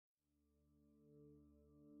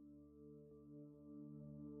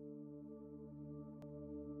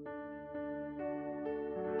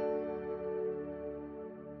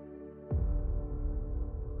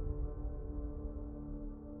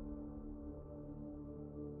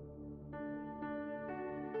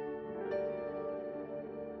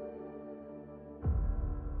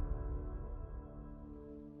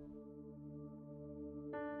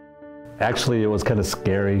Actually, it was kind of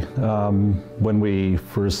scary. When we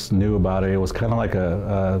first knew about it, it was kind of like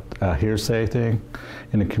a hearsay thing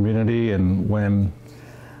in the community, and when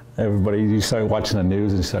you start watching the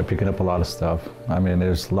news and you start picking up a lot of stuff. I mean,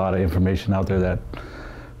 there's a lot of information out there that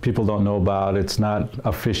people don't know about. It's not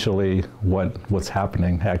officially what's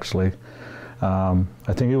happening, actually. I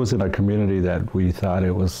think it was in our community that we thought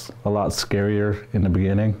it was a lot scarier in the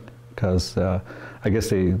beginning, because I guess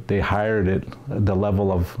they hired it, the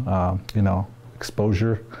level of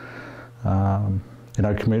exposure. In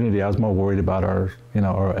our community, I was more worried about our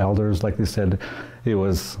elders. Like they said, it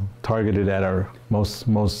was targeted at our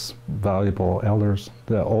most valuable elders,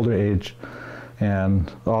 the older age,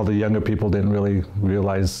 and all the younger people didn't really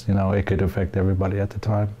realize it could affect everybody at the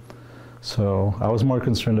time. So I was more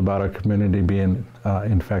concerned about our community being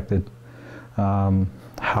infected,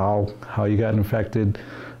 how you got infected,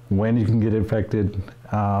 when you can get infected,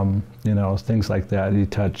 things like that. You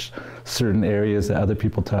touch certain areas that other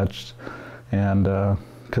people touched, and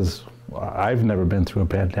because I've never been through a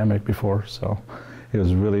pandemic before, so it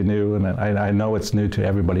was really new, and I know it's new to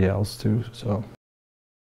everybody else too. So.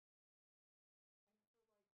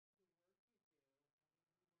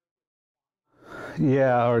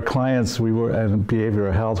 Yeah, our clients, we were in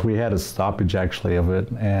behavioral health, we had a stoppage actually of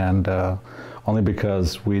it, and only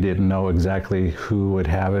because we didn't know exactly who would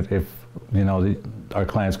have it. If our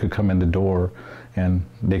clients could come in the door and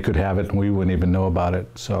they could have it and we wouldn't even know about it.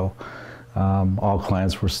 So all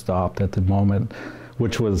clients were stopped at the moment,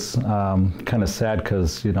 which was kind of sad,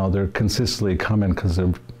 because they're consistently coming because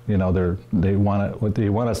they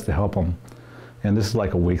want us to help them, and this is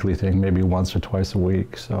like a weekly thing, maybe once or twice a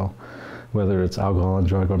week. So whether it's alcohol and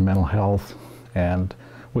drug or mental health, and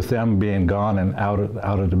with them being gone and out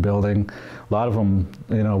of the building, a lot of them,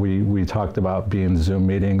 we talked about being Zoom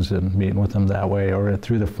meetings and meeting with them that way or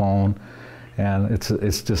through the phone, and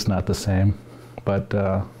it's just not the same. But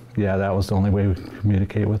yeah, that was the only way we could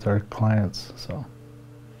communicate with our clients. So.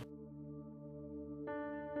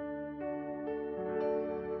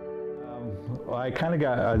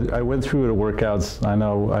 I went through the workouts. I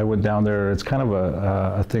know I went down there. It's kind of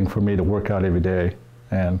a thing for me to work out every day,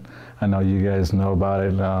 and I know you guys know about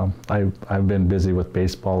it. I've been busy with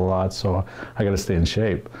baseball a lot, so I got to stay in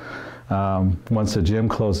shape. Once the gym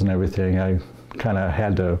closed and everything, I kind of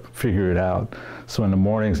had to figure it out. So in the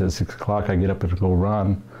mornings at 6 o'clock, I get up and go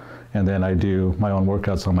run, and then I do my own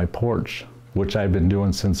workouts on my porch, which I've been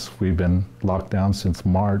doing since we've been locked down since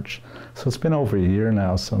March. So it's been over a year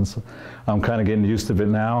now since I'm kind of getting used to it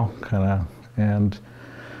now, and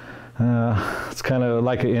it's kind of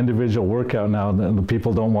like an individual workout now. The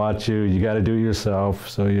people don't watch you, you got to do it yourself,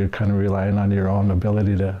 so you're kind of relying on your own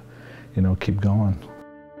ability to, keep going.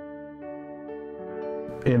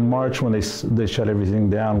 In March, when they shut everything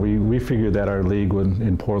down, we figured that our league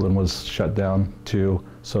in Portland was shut down too.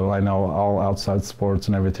 So I know all outside sports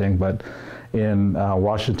and everything, but in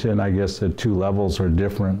Washington, I guess the two levels are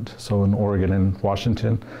different. So in Oregon and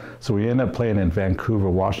Washington. So we ended up playing in Vancouver,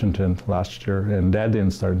 Washington last year, and that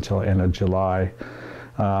didn't start until the end of July.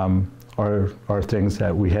 Are things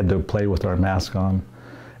that we had to play with our mask on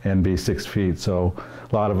and be 6 feet. So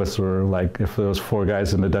a lot of us were like, if there was 4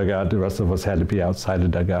 guys in the dugout, the rest of us had to be outside the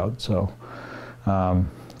dugout. So,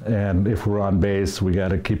 and if we're on base, we got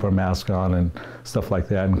to keep our mask on and stuff like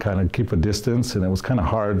that, and kind of keep a distance. And it was kind of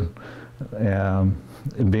hard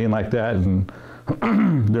being like that. And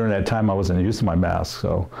during that time, I wasn't used to my mask.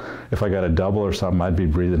 So if I got a double or something, I'd be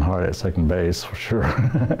breathing hard at second base for sure.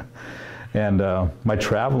 And my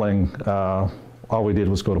traveling, all we did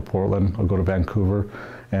was go to Portland or go to Vancouver,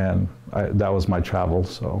 and that was my travel.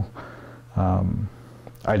 So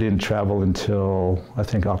I didn't travel until I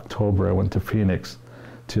think October. I went to Phoenix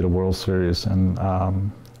to the World Series, and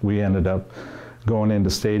we ended up going into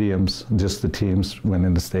stadiums. Just the teams went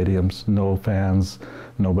into stadiums, no fans,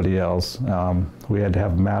 nobody else. We had to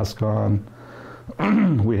have a mask on.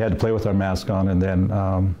 We had to play with our mask on, and then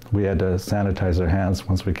we had to sanitize our hands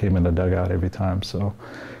once we came in the dugout every time. So,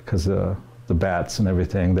 because the bats and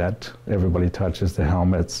everything that everybody touches, the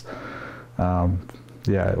helmets,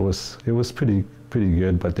 yeah, it was pretty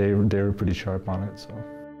good, but they were pretty sharp on it. So.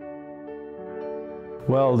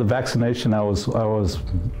 Well, the vaccination, I was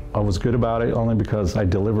good about it, only because I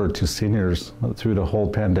delivered to seniors through the whole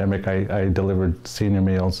pandemic. I delivered senior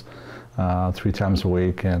meals 3 times a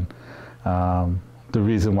week, and the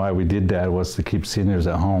reason why we did that was to keep seniors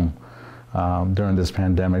at home during this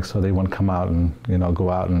pandemic, so they wouldn't come out and go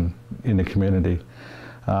out and in the community.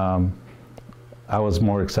 I was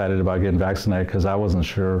more excited about getting vaccinated because I wasn't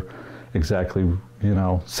sure exactly,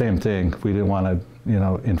 same thing. We didn't want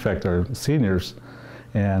to, infect our seniors.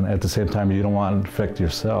 and at the same time you don't want to infect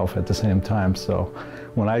yourself at the same time. So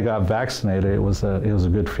when I got vaccinated, it was a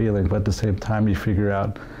good feeling, but at the same time you figure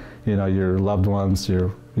out, you know, your loved ones,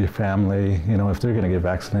 your family, you know, if they're going to get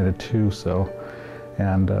vaccinated too. So,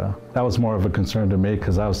 and that was more of a concern to me,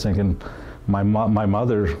 because I was thinking my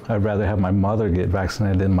mother, I'd rather have my mother get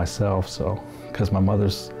vaccinated than myself. So, because my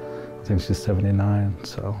mother's, I think she's 79,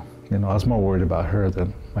 so, you know, I was more worried about her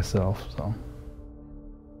than myself, so.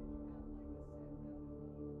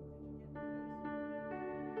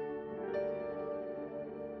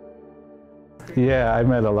 Yeah, I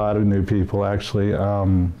met a lot of new people actually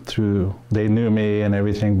they knew me and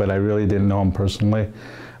everything, but I really didn't know them personally.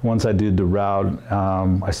 Once I did the route,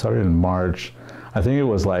 I started in March. I think it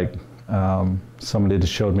was like somebody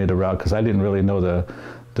just showed me the route, because I didn't really know the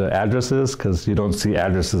addresses, because you don't see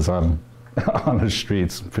addresses on on the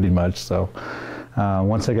streets pretty much. So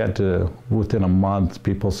once I got to within a month,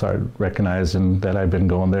 people started recognizing that I'd been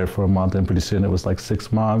going there for a month, and pretty soon it was like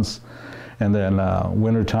 6 months. And then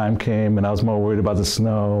winter time came, and I was more worried about the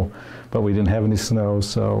snow, but we didn't have any snow.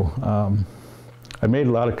 So I made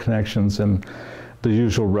a lot of connections, and the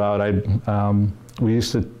usual route, we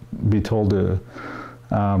used to be told to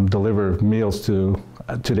deliver meals to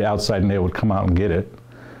the outside, and they would come out and get it,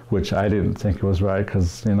 which I didn't think it was right,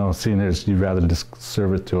 because, you know, seniors, you'd rather just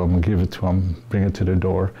serve it to them and give it to them, bring it to their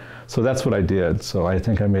door. So that's what I did. So I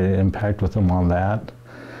think I made an impact with them on that.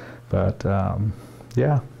 But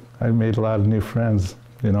yeah. I made a lot of new friends,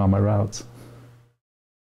 you know, on my routes.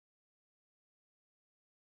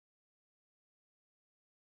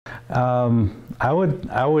 I would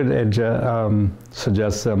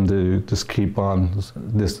suggest them to just keep on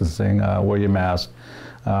distancing, wear your mask.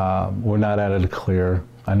 We're not out of the clear.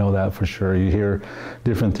 I know that for sure. You hear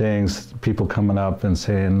different things, people coming up and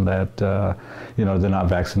saying that, you know, they're not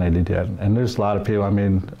vaccinated yet. And there's a lot of people, I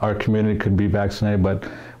mean, our community could be vaccinated, but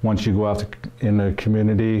once you go out in the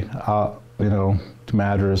community, you know, to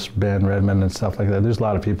Madras, Bend, Redmond, and stuff like that, there's a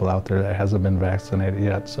lot of people out there that hasn't been vaccinated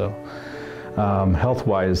yet. So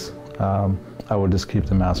health-wise, I would just keep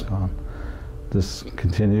the mask on. Just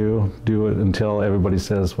continue, do it until everybody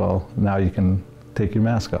says, well, now you can take your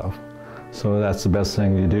mask off. So that's the best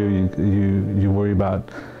thing you do. You worry about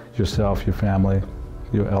yourself, your family,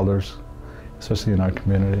 your elders, especially in our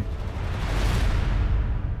community.